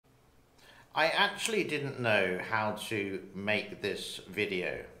I actually didn't know how to make this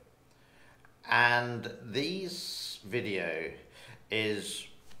video, and this video is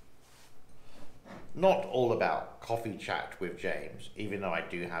not all about coffee chat with James, even though I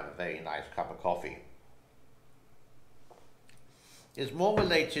do have a very nice cup of coffee. It's more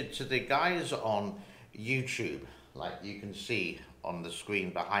related to the guys on YouTube, like you can see on the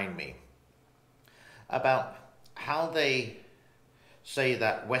screen behind me, about how they say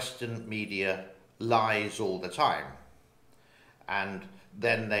that Western media lies all the time, and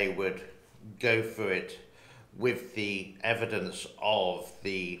then they would go through it with the evidence of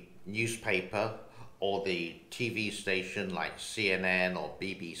the newspaper or the TV station like CNN or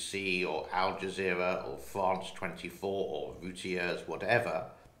BBC or Al Jazeera or France 24 or Reuters, whatever,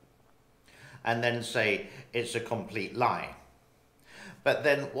 and then say it's a complete lie. But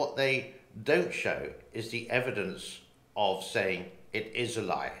then what they don't show is the evidence of saying it is a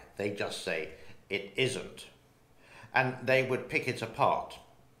lie. They just say it isn't. And they would pick it apart.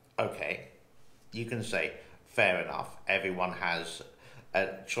 Okay, you can say, fair enough, everyone has a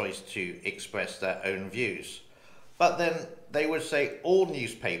choice to express their own views. But then they would say all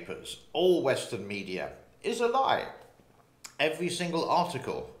newspapers, all Western media is a lie. Every single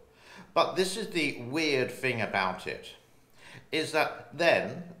article. But this is the weird thing about it, is that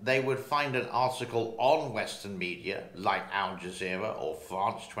then they would find an article on Western media like Al Jazeera or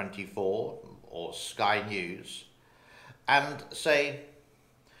France 24 or Sky News and say,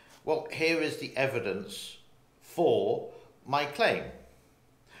 well, here is the evidence for my claim,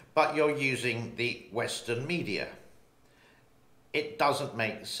 but you're using the Western media. It doesn't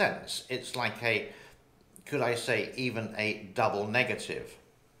make sense. It's like a, could I say, even a double negative.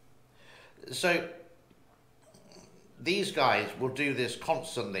 So these guys will do this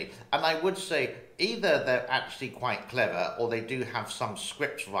constantly, and I would say either they're actually quite clever or they do have some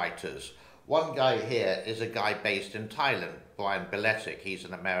script writers. One guy here is a guy based in Thailand, Brian Biletic. He's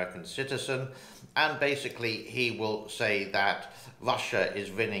an American citizen, and basically he will say that Russia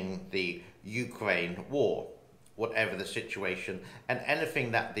is winning the Ukraine war, whatever the situation, and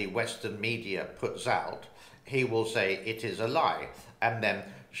anything that the Western media puts out, he will say it is a lie, and then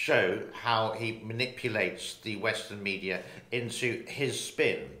show how he manipulates the Western media into his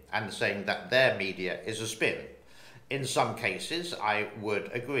spin and saying that their media is a spin. In some cases, I would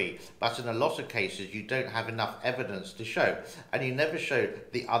agree, but in a lot of cases, you don't have enough evidence to show, and you never show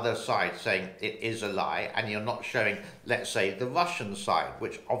the other side saying it is a lie, and you're not showing, let's say, the Russian side,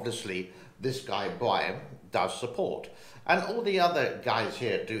 which obviously this guy, Brian, does support. And all the other guys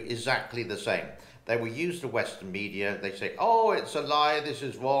here do exactly the same. They will use the Western media, they say, oh, it's a lie, this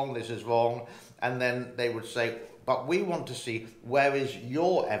is wrong, and then they would say, but we want to see where is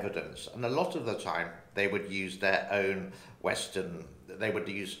your evidence. And a lot of the time, they would use their own they would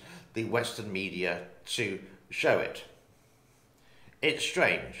use the Western media to show it. It's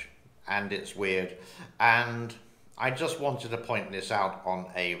strange, and it's weird, and I just wanted to point this out on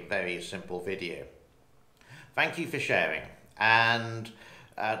a very simple video. Thank you for sharing, and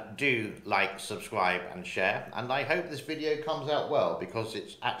do like, subscribe and share, and I hope this video comes out well, because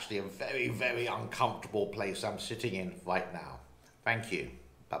it's actually a very, very uncomfortable place I'm sitting in right now. Thank you.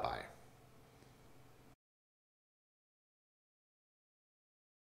 Bye-bye.